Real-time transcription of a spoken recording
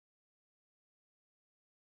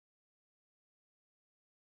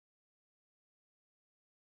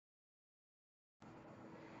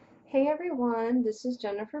Hey everyone, this is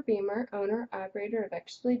Jennifer Beamer, owner-operator of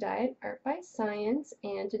Expertly Dyed Art by Science,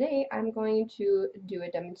 and today I'm going to do a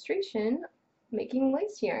demonstration making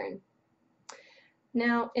lace yarn.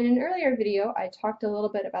 Now, in an earlier video, I talked a little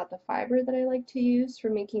bit about the fiber that I like to use for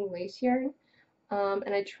making lace yarn,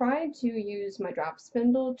 and I tried to use my drop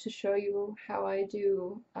spindle to show you how I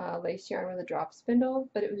do lace yarn with a drop spindle,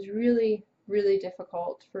 but it was really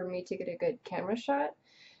difficult for me to get a good camera shot.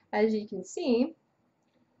 As you can see,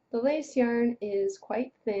 the lace yarn is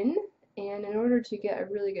quite thin, and in order to get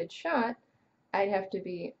a really good shot, I'd have to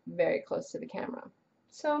be very close to the camera.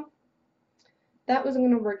 So that wasn't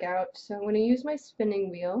going to work out, so I'm going to use my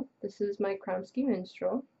spinning wheel. This is my Kromsky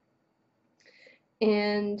Minstrel,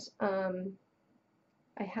 and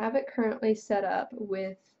I have it currently set up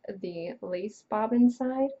with the lace bobbin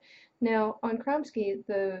side. Now on Kromsky,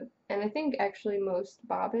 and I think actually most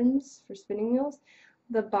bobbins for spinning wheels,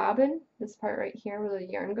 the bobbin, this part right here where the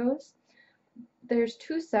yarn goes, there's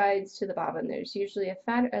two sides to the bobbin. There's usually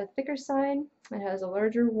a thicker side that has a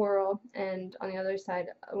larger whorl, and on the other side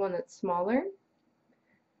one that's smaller.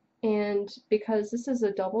 And because this is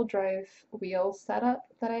a double drive wheel setup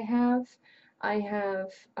that I have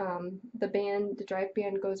the drive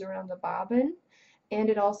band goes around the bobbin, and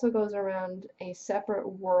it also goes around a separate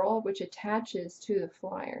whorl which attaches to the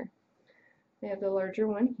flyer. I have the larger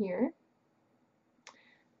one here.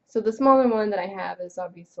 So the smaller one that I have is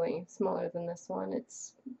obviously smaller than this one.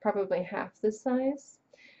 It's probably half this size,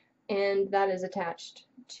 and that is attached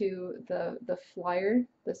to the flyer,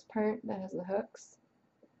 this part that has the hooks.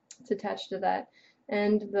 It's attached to that,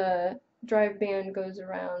 and the drive band goes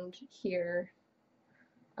around here,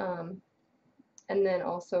 and then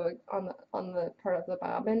also on the part of the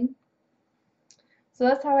bobbin. So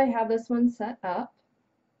that's how I have this one set up.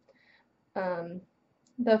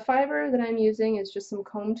 The fiber that I'm using is just some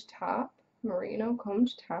combed top, merino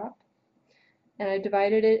combed top, and I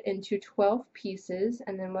divided it into 12 pieces,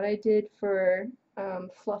 and then what I did for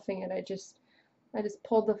fluffing it, I just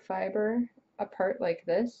pulled the fiber apart like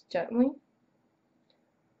this gently.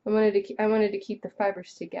 I wanted to keep the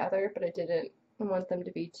fibers together, but I didn't want them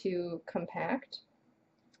to be too compact.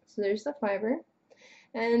 So there's the fiber,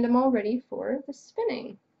 and I'm all ready for the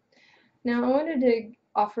spinning. Now I wanted to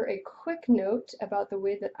offer a quick note about the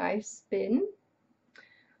way that I spin.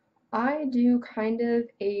 I do kind of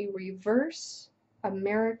a reverse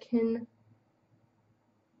American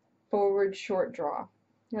forward short draw.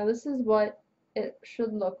 Now this is what it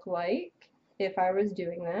should look like if I was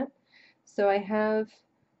doing that. So I have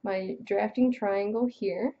my drafting triangle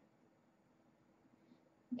here.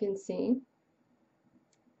 You can see.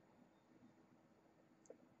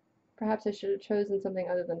 Perhaps I should have chosen something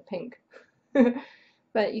other than pink.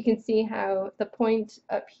 But you can see how the point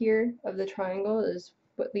up here of the triangle is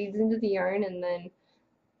what leads into the yarn, and then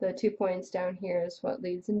the 2 points down here is what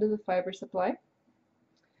leads into the fiber supply.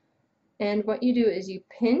 And what you do is you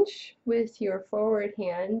pinch with your forward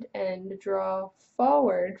hand and draw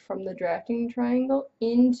forward from the drafting triangle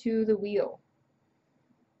into the wheel.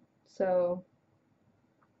 So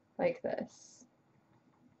like this.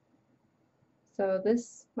 So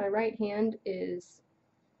this, my right hand is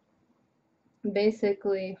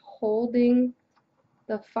basically holding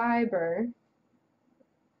the fiber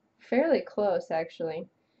fairly close actually,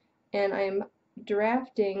 and I'm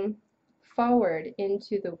drafting forward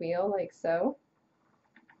into the wheel like so.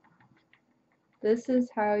 This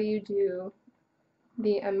is how you do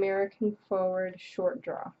the American forward short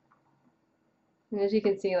draw. And as you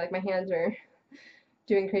can see, like, my hands are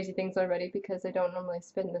doing crazy things already because I don't normally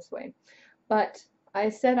spin this way. But I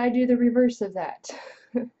said I do the reverse of that.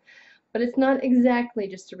 But it's not exactly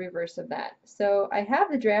just a reverse of that. So I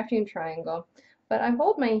have the drafting triangle, but I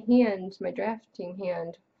hold my hand, my drafting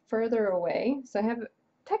hand, further away. So I have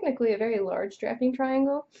technically a very large drafting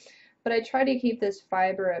triangle, but I try to keep this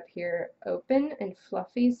fiber up here open and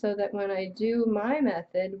fluffy so that when I do my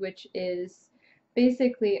method, which is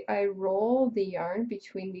basically I roll the yarn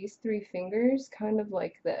between these three fingers kind of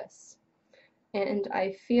like this. And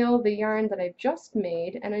I feel the yarn that I've just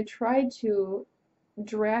made, and I try to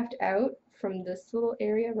draft out from this little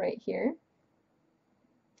area right here.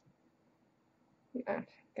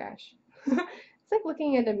 Gosh. It's like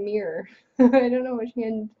looking at a mirror. I don't know which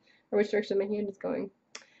hand or which direction my hand is going.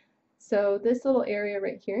 So this little area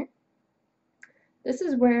right here, this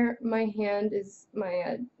is where my hand is,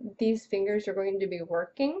 these fingers are going to be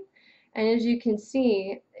working. And as you can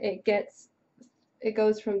see, it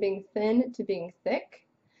goes from being thin to being thick.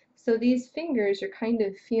 So these fingers are kind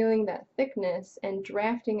of feeling that thickness and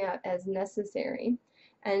drafting out as necessary.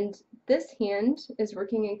 And this hand is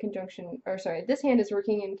working in conjunction, or sorry, this hand is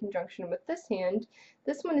working in conjunction with this hand.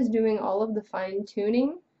 This one is doing all of the fine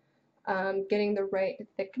tuning, getting the right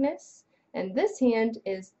thickness, and this hand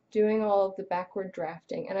is doing all of the backward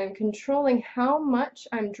drafting, and I'm controlling how much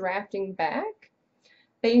I'm drafting back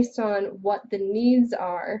based on what the needs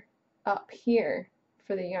are up here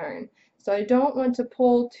for the yarn. So I don't want to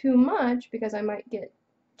pull too much because I might get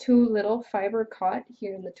too little fiber caught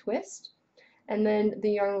here in the twist, and then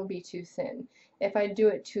the yarn will be too thin. If I do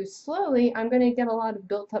it too slowly, I'm going to get a lot of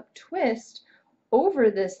built up twist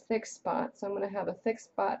over this thick spot, so I'm going to have a thick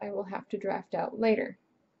spot I will have to draft out later.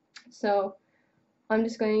 So I'm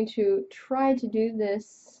just going to try to do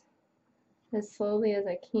this as slowly as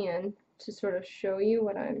I can to sort of show you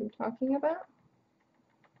what I'm talking about.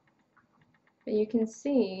 But you can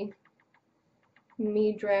see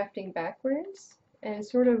me drafting backwards and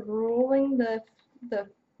sort of rolling the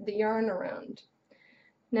yarn around.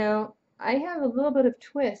 Now, I have a little bit of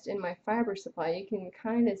twist in my fiber supply. You can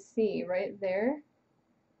kind of see right there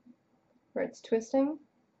where it's twisting.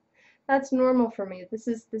 That's normal for me. This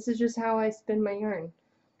is just how I spin my yarn.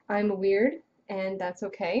 I'm weird, and that's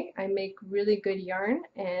okay. I make really good yarn,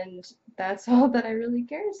 and that's all that I really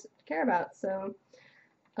care about. So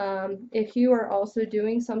if you are also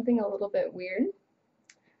doing something a little bit weird,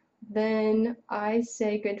 then I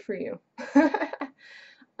say good for you.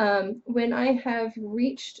 When I have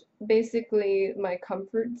reached basically my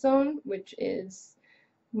comfort zone, which is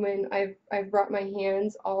when I've brought my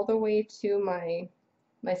hands all the way to my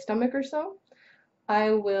stomach or so,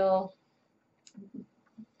 I will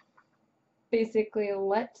basically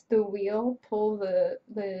let the wheel pull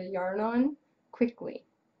the yarn on quickly.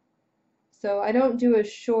 So I don't do a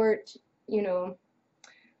short, you know,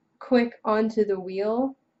 quick onto the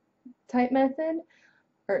wheel type method,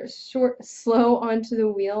 or short, slow onto the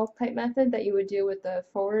wheel type method that you would do with the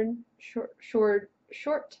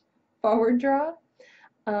short forward draw.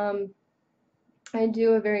 I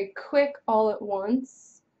do a very quick all at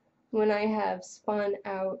once when I have spun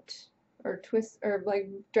out or twist or like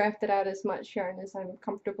drafted out as much yarn as I'm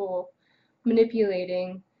comfortable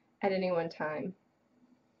manipulating at any one time.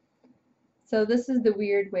 So this is the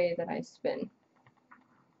weird way that I spin.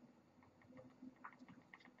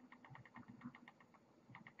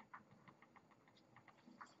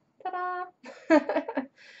 Ta-da!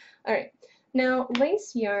 Alright, now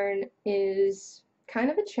lace yarn is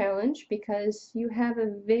kind of a challenge because you have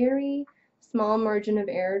a very small margin of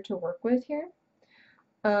error to work with here.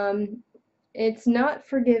 It's not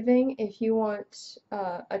forgiving if you want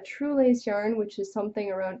a true lace yarn, which is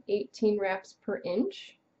something around 18 wraps per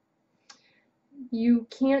inch. You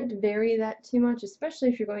can't vary that too much, especially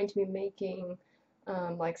if you're going to be making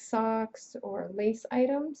like socks or lace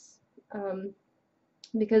items,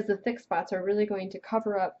 because the thick spots are really going to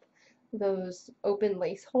cover up those open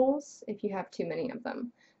lace holes if you have too many of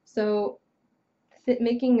them. So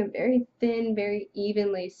making a very thin, very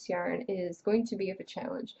even lace yarn is going to be of a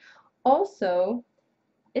challenge. Also,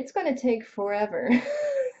 it's going to take forever.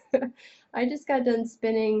 I just got done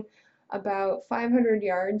spinning about 500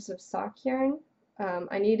 yards of sock yarn.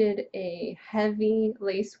 I needed a heavy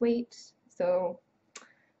lace weight, so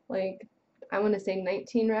like I want to say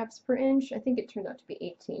 19 wraps per inch. I think it turned out to be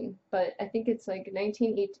 18, but I think it's like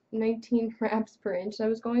 19 wraps per inch I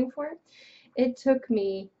was going for. It took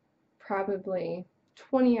me probably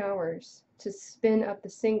 20 hours to spin up the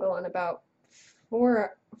single and about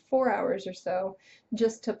four hours or so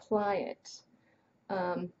just to ply it.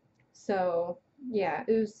 So yeah,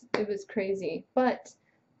 it was crazy, but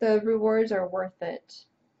the rewards are worth it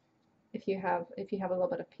if you have a little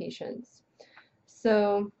bit of patience.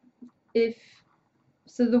 So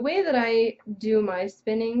the way that I do my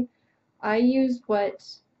spinning, I use what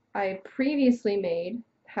I previously made,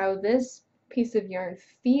 how this piece of yarn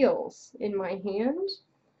feels in my hand.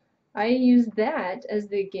 I use that as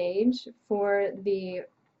the gauge for the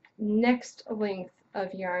next length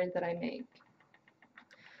of yarn that I make.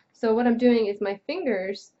 So what I'm doing is my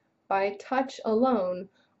fingers, by touch alone,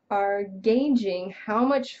 are gauging how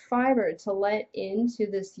much fiber to let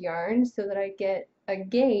into this yarn so that I get a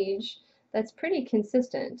gauge that's pretty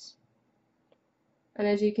consistent. And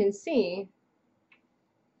as you can see,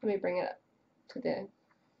 let me bring it up to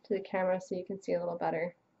the camera so you can see a little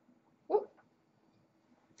better. Whoop.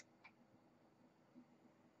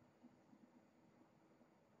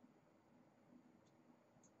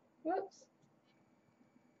 Whoops.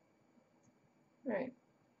 Alright.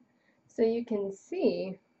 So you can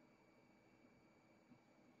see,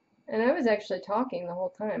 and I was actually talking the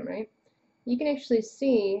whole time, right? You can actually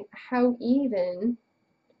see how even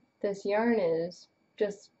this yarn is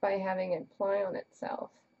just by having it ply on itself.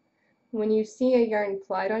 When you see a yarn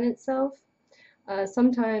plied on itself,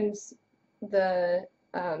 sometimes the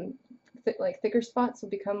like thicker spots will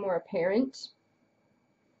become more apparent.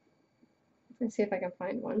 Let's see if I can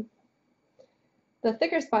find one. The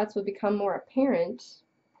thicker spots will become more apparent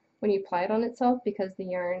when you ply it on itself because the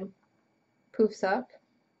yarn poofs up.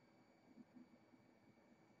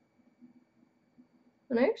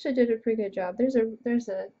 And I actually did a pretty good job. There's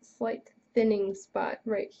a slight thinning spot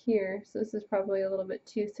right here, so this is probably a little bit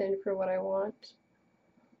too thin for what I want.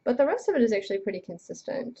 But the rest of it is actually pretty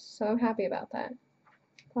consistent, so I'm happy about that.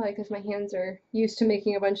 Probably because my hands are used to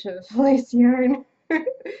making a bunch of lace yarn.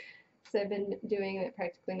 So I've been doing it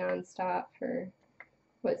practically non-stop for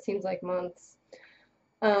what seems like months.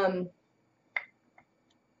 So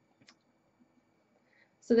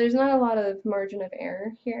there's not a lot of margin of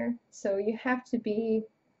error here, so you have to be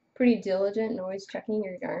pretty diligent and always checking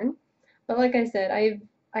your yarn. But like I said,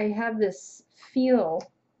 I have this feel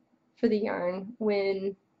for the yarn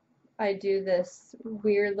when I do this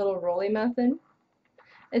weird little rolly method.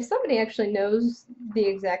 If somebody actually knows the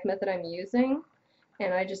exact method I'm using,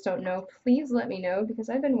 and I just don't know, please let me know, because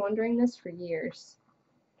I've been wondering this for years.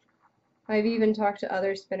 I've even talked to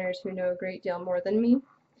other spinners who know a great deal more than me,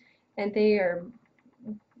 and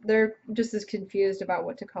they're just as confused about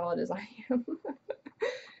what to call it as I am.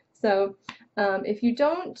 So if you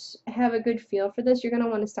don't have a good feel for this, you're going to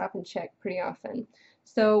want to stop and check pretty often.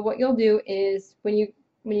 So what you'll do is when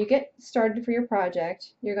you get started for your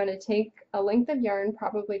project, you're going to take a length of yarn,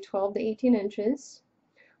 probably 12 to 18 inches,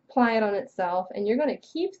 ply it on itself, and you're going to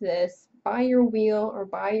keep this by your wheel or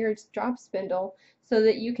by your drop spindle so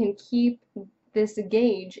that you can keep this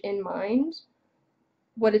gauge in mind.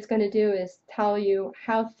 What it's going to do is tell you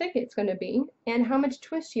how thick it's going to be and how much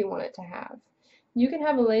twist you want it to have. You can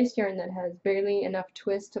have a lace yarn that has barely enough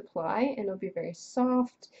twist to ply, and it'll be very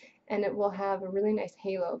soft, and it will have a really nice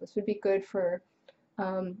halo. This would be good for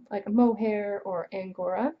like a mohair or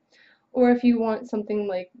angora. Or if you want something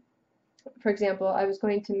like, for example, I was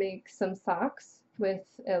going to make some socks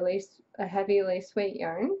with a heavy lace weight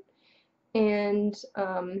yarn, and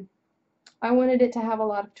I wanted it to have a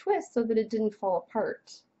lot of twist so that it didn't fall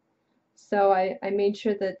apart. So I made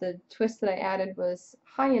sure that the twist that I added was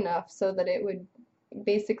high enough so that it would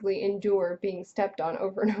basically endure being stepped on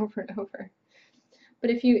over and over and over. But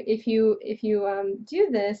if you do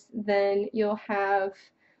this, then you'll have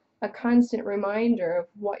a constant reminder of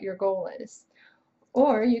what your goal is.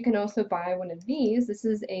 Or you can also buy one of these. This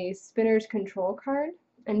is a spinner's control card,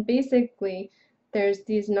 and basically there's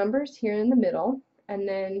these numbers here in the middle, and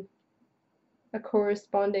then a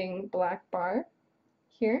corresponding black bar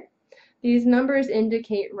here. These numbers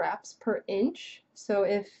indicate wraps per inch, so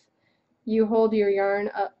if you hold your yarn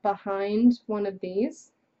up behind one of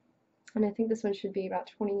these, and I think this one should be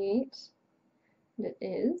about 28, and it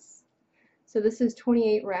is. So this is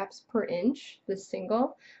 28 wraps per inch, this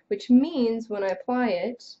single, which means when I apply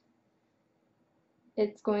it,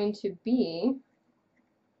 it's going to be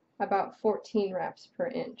about 14 wraps per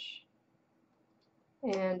inch.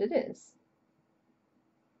 And it is.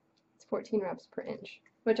 It's 14 wraps per inch,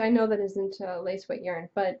 which I know that isn't lace weight yarn,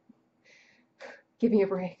 but give me a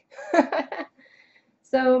break.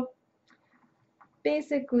 So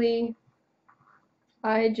basically,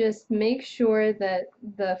 I just make sure that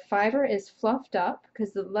the fiber is fluffed up,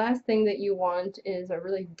 because the last thing that you want is a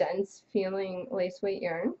really dense feeling lace weight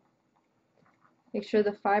yarn. Make sure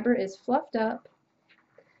the fiber is fluffed up,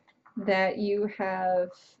 that you have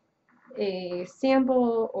a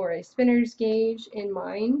sample or a spinner's gauge in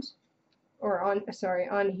mind, or on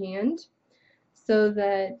hand, so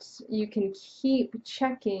that you can keep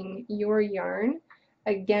checking your yarn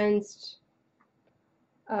against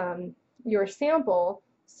your sample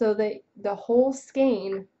so that the whole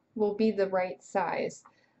skein will be the right size.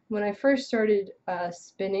 When I first started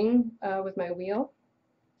spinning with my wheel,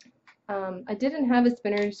 I didn't have a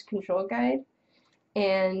spinner's control guide,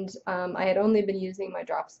 and I had only been using my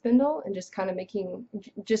drop spindle and just kind of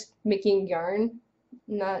making yarn,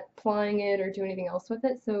 not plying it or doing anything else with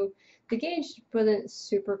it, so the gauge wasn't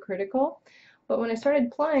super critical. But when I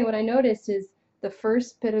started plying, what I noticed is the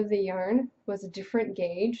first bit of the yarn was a different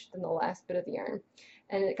gauge than the last bit of the yarn,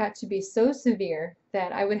 and it got to be so severe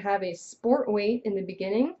that I would have a sport weight in the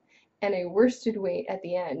beginning and a worsted weight at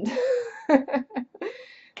the end.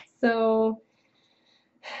 So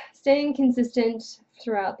staying consistent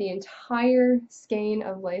throughout the entire skein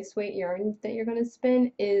of lace weight yarn that you're going to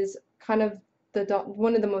spin is kind of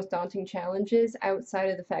one of the most daunting challenges, outside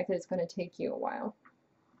of the fact that it's going to take you a while.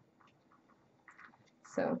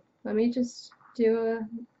 So let me just do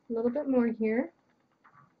a little bit more here.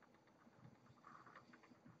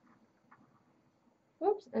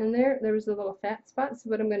 whoops, and there was a little fat spot. So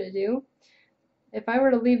what I'm going to do, if I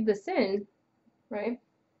were to leave this in, right,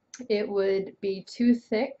 it would be too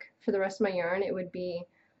thick for the rest of my yarn. It would be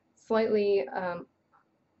slightly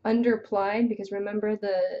underplied, because remember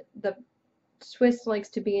the twist likes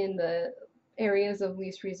to be in the areas of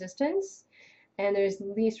least resistance, and there's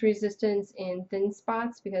least resistance in thin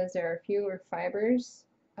spots because there are fewer fibers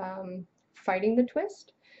fighting the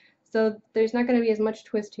twist. So there's not going to be as much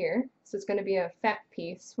twist here, so it's going to be a fat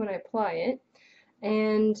piece when I apply it.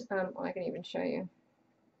 And well, I can even show you.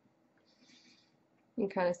 You can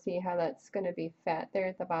kind of see how that's going to be fat there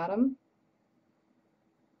at the bottom.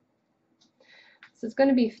 So it's going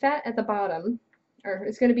to be fat at the bottom, or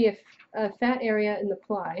it's going to be a fat area in the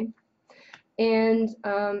ply. And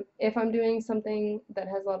if I'm doing something that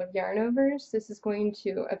has a lot of yarn overs, this is going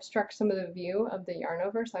to obstruct some of the view of the yarn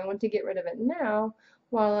over, so I want to get rid of it now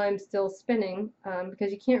while I'm still spinning,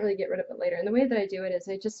 because you can't really get rid of it later. And the way that I do it is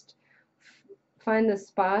I just find the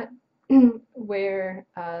spot where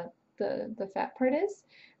the fat part is,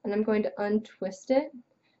 and I'm going to untwist it,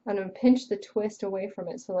 and I'm going to pinch the twist away from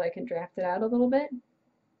it so that I can draft it out a little bit.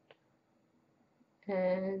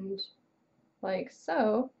 And like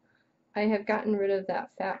so, I have gotten rid of that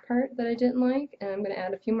fat part that I didn't like, and I'm going to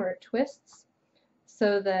add a few more twists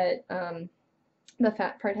so that the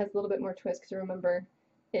fat part has a little bit more twist, because remember,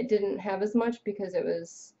 it didn't have as much because it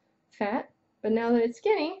was fat, but now that it's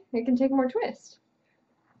skinny, it can take more twist.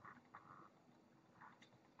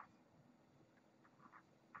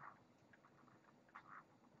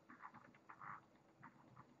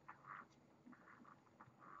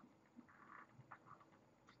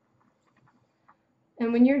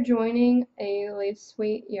 And when you're joining a lace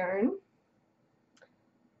weight yarn,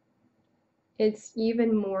 it's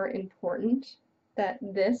even more important that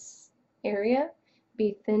this area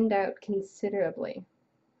be thinned out considerably.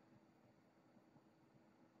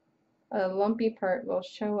 A lumpy part will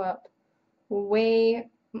show up way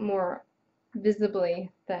more visibly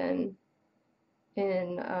than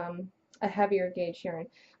in a heavier gauge yarn.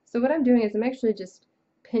 So what I'm doing is I'm actually just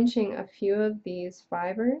pinching a few of these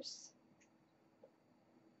fibers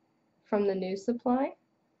from the new supply,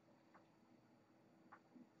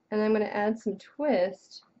 and I'm going to add some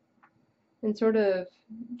twist and sort of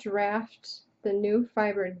draft the new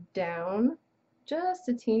fiber down just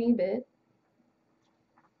a teeny bit,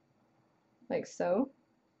 like so,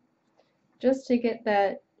 just to get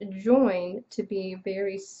that join to be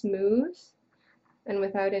very smooth and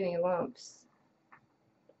without any lumps.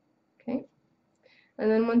 Okay,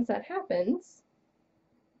 and then once that happens,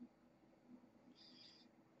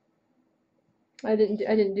 I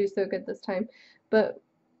didn't do so good this time, but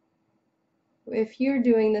if you're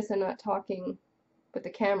doing this and not talking with the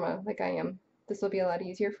camera like I am, this will be a lot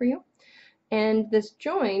easier for you. And this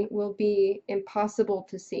join will be impossible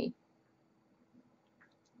to see.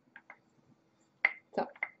 So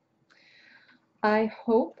I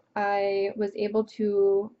hope I was able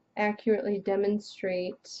to accurately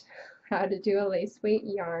demonstrate how to do a lace weight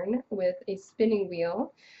yarn with a spinning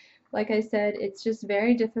wheel. Like I said, it's just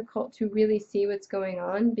very difficult to really see what's going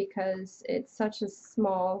on because it's such a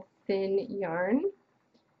small, thin yarn.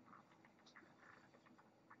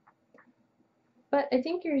 But I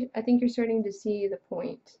think you're starting to see the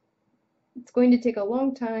point. It's going to take a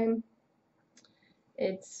long time.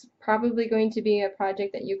 It's probably going to be a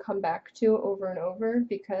project that you come back to over and over,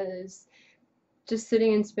 because just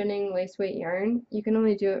sitting and spinning lace weight yarn, you can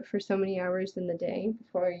only do it for so many hours in the day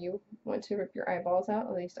before you want to rip your eyeballs out.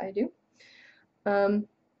 At least I do.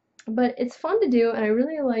 But it's fun to do, and I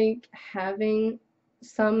really like having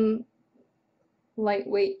some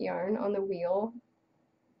lightweight yarn on the wheel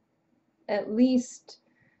at least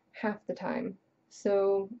half the time.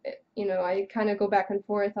 So, you know, I kind of go back and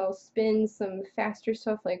forth. I'll spin some faster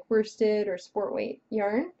stuff like worsted or sport weight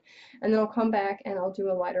yarn, and then I'll come back and I'll do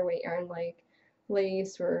a lighter weight yarn like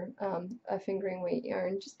lace or a fingering weight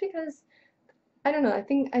yarn, just because, I don't know, I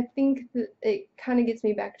think that it kind of gets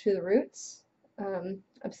me back to the roots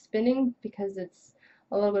of spinning, because it's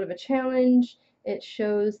a little bit of a challenge. It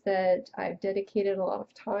shows that I've dedicated a lot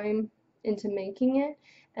of time into making it,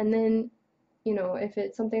 and then, you know, if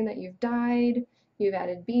it's something that you've dyed, you've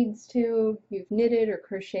added beads to, you've knitted or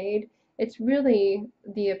crocheted, it's really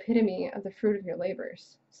the epitome of the fruit of your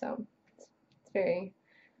labors. So it's very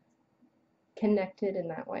connected in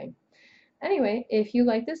that way. Anyway, if you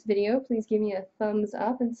like this video, please give me a thumbs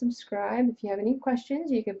up and subscribe. If you have any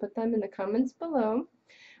questions, you can put them in the comments below.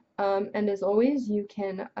 And as always, you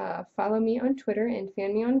can follow me on Twitter and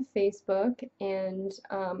fan me on Facebook, and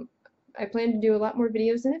I plan to do a lot more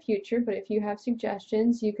videos in the future, but if you have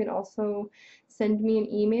suggestions, you can also send me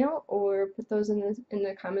an email or put those in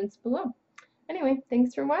the comments below. Anyway,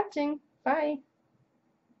 thanks for watching. Bye!